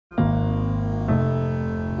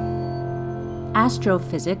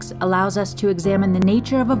Astrophysics allows us to examine the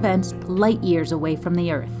nature of events light years away from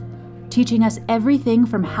the Earth, teaching us everything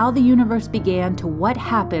from how the universe began to what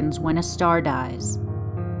happens when a star dies.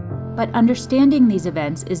 But understanding these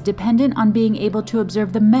events is dependent on being able to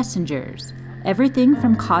observe the messengers, everything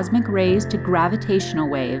from cosmic rays to gravitational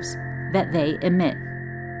waves, that they emit.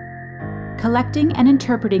 Collecting and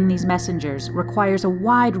interpreting these messengers requires a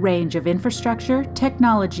wide range of infrastructure,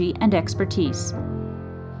 technology, and expertise.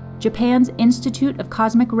 Japan's Institute of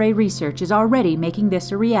Cosmic Ray Research is already making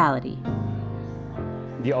this a reality.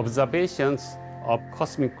 The observations of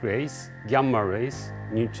cosmic rays, gamma rays,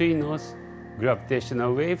 neutrinos,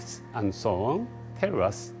 gravitational waves, and so on tell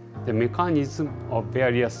us the mechanism of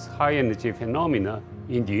various high-energy phenomena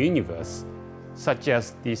in the universe, such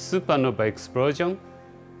as the supernova explosion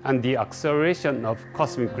and the acceleration of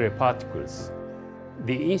cosmic ray particles.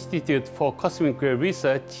 The Institute for Cosmic Ray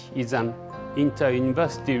Research is an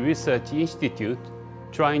inter-university research institute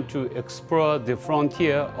trying to explore the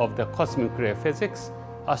frontier of the cosmic ray physics,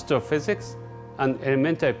 astrophysics, and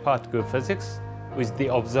elementary particle physics with the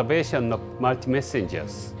observation of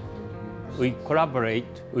multi-messengers. We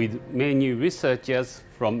collaborate with many researchers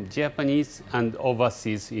from Japanese and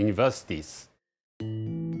overseas universities.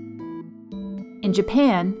 In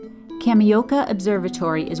Japan, Kamioka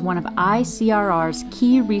Observatory is one of ICRR's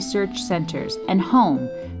key research centers and home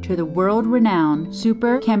to the world-renowned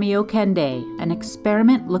Super-Kamiokande, an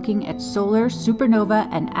experiment looking at solar supernova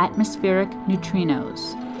and atmospheric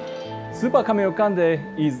neutrinos. Super-Kamiokande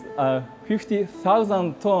is a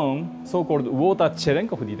 50,000-ton so-called water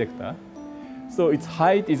Cherenkov detector. So its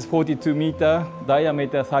height is 42 meters,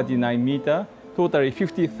 diameter 39 meters. Totally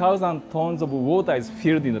 50,000 tons of water is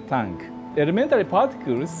filled in the tank. Elementary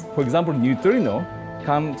particles, for example neutrino,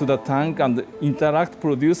 come to the tank and interact,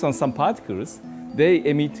 produce on some particles. They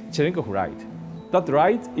emit Cherenkov light. That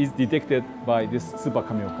light is detected by this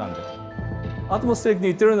Super-Kamiokande. Atmospheric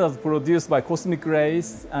neutrinos produced by cosmic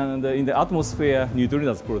rays, and in the atmosphere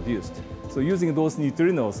neutrinos produced. So using those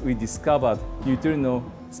neutrinos, we discovered neutrino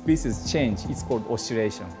species change. It's called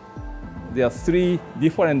oscillation. There are 3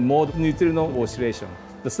 different modes of neutrino oscillation.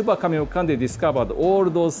 The Super-Kamiokande discovered all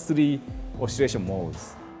those 3 oscillation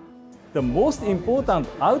modes. The most important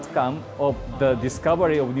outcome of the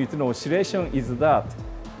discovery of neutrino oscillation is that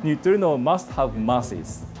neutrino must have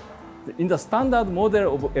masses. In the standard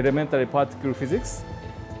model of elementary particle physics,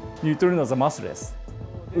 neutrinos are massless.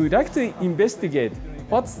 We would like to investigate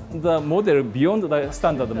what's the model beyond the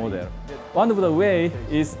standard model. One of the ways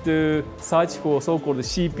is to search for so-called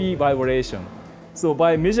CP vibration. So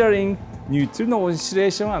by measuring neutrino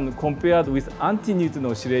oscillation and compared with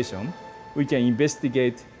anti-neutrino oscillation, we can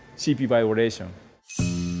investigate CP vibration.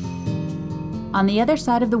 On the other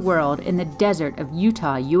side of the world, in the desert of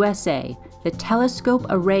Utah, USA, the Telescope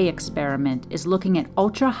Array experiment is looking at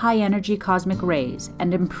ultra-high-energy cosmic rays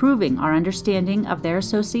and improving our understanding of their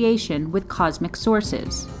association with cosmic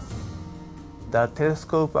sources. The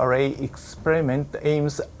Telescope Array experiment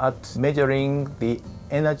aims at measuring the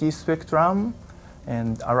energy spectrum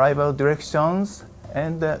and arrival directions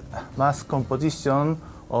and the mass composition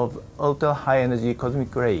of ultra-high-energy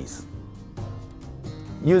cosmic rays.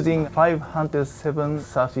 Using 507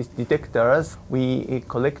 surface detectors, we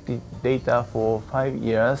collected data for 5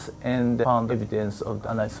 years and found evidence of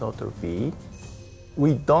anisotropy.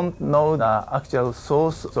 We don't know the actual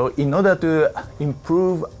source, so in order to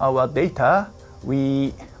improve our data,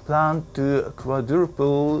 we plan to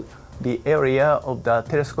quadruple the area of the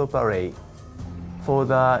telescope array. For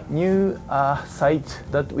the new site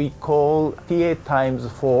that we call TA times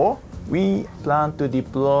 4, we plan to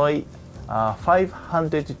deploy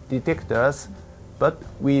 500 detectors, but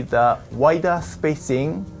with a wider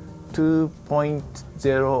spacing,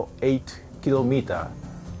 2.08 kilometers.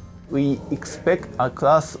 We expect a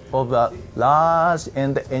class of a large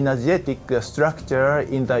and energetic structure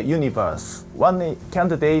in the universe. One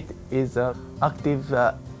candidate is active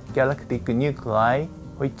galactic nuclei,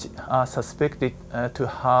 which are suspected to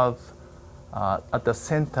have at the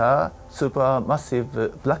center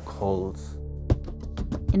supermassive black holes.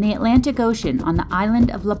 In the Atlantic Ocean on the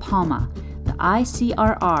island of La Palma, the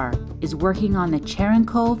ICRR is working on the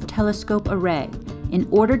Cherenkov Telescope Array in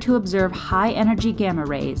order to observe high-energy gamma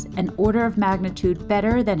rays an order of magnitude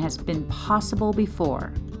better than has been possible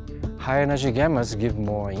before. High-energy gammas give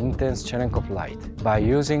more intense Cherenkov light. By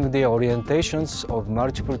using the orientations of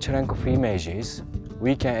multiple Cherenkov images,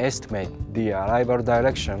 we can estimate the arrival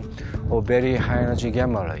direction of very high-energy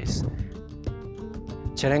gamma rays.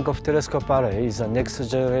 Cherenkov Telescope Array is a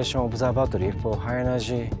next-generation observatory for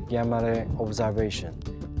high-energy gamma ray observation.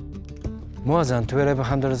 More than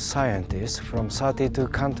 1,200 scientists from 32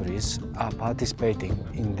 countries are participating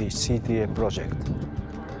in the CTA project.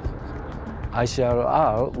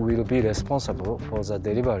 ICRR will be responsible for the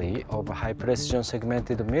delivery of high-precision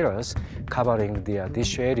segmented mirrors covering the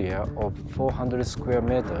tissue area of 400 square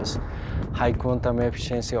meters, high quantum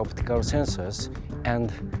efficiency optical sensors,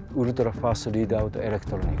 and ultra-fast readout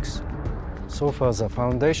electronics. So far, the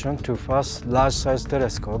foundation to first large-size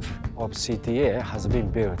telescope of CTA has been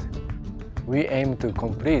built. We aim to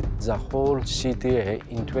complete the whole CTA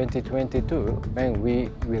in 2022 when we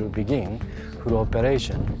will begin full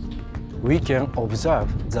operation. We can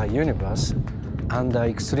observe the universe under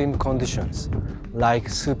extreme conditions like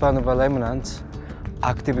supernova remnants,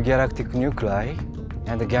 active galactic nuclei,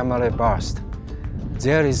 and gamma ray burst.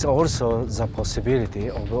 There is also the possibility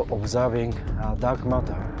of observing dark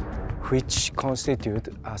matter, which constitute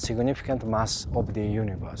a significant mass of the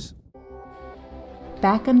universe.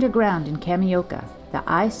 Back underground in Kamioka, the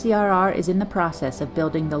ICRR is in the process of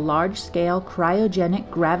building the large-scale cryogenic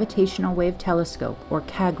gravitational wave telescope, or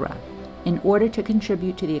KAGRA, in order to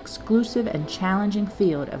contribute to the exclusive and challenging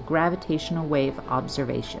field of gravitational wave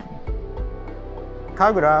observation.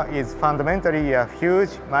 KAGRA is fundamentally a huge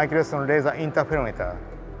microsome laser interferometer.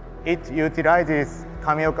 It utilizes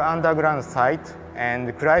Kamioka underground site and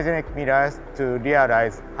cryogenic mirrors to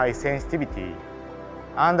realize high sensitivity.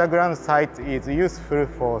 Underground site is useful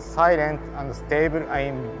for silent and stable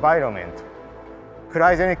environment.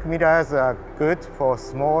 Cryogenic mirrors are good for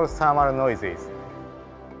small thermal noises.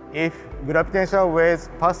 If gravitational waves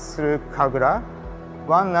pass through KAGRA,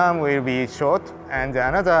 one arm will be short and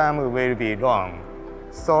another arm will be long.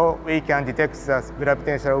 So we can detect the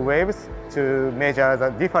gravitational waves to measure the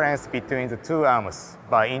difference between the two arms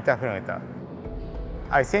by interferometer.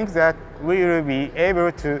 I think that we will be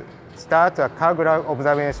able to start a KAGRA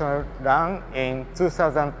observation run in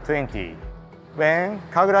 2020. When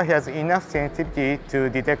KAGRA has enough sensitivity to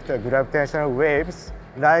detect gravitational waves,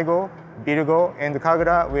 LIGO, Virgo, and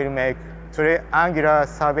KAGRA will make triangular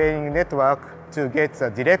surveying network to get the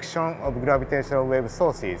direction of gravitational wave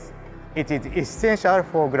sources. It is essential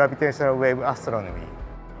for gravitational wave astronomy.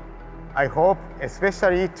 I hope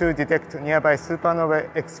especially to detect nearby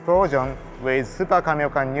supernova explosion with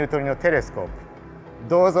Super-Kamiokande Neutrino telescope.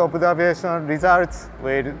 Those observation results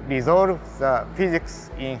will resolve the physics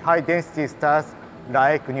in high-density stars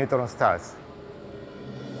like neutron stars.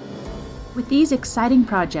 With these exciting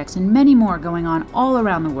projects and many more going on all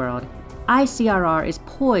around the world, ICRR is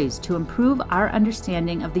poised to improve our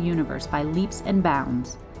understanding of the universe by leaps and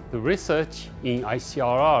bounds. The research in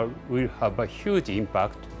ICRR will have a huge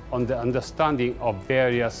impact on the understanding of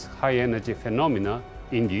various high-energy phenomena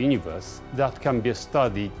in the universe that can be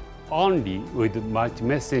studied only with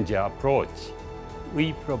multi-messenge approach.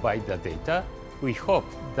 We provide the data. We hope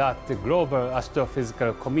that the global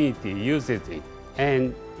astrophysical community uses it,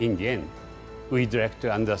 and in the end, we'd like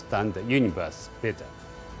to understand the universe better.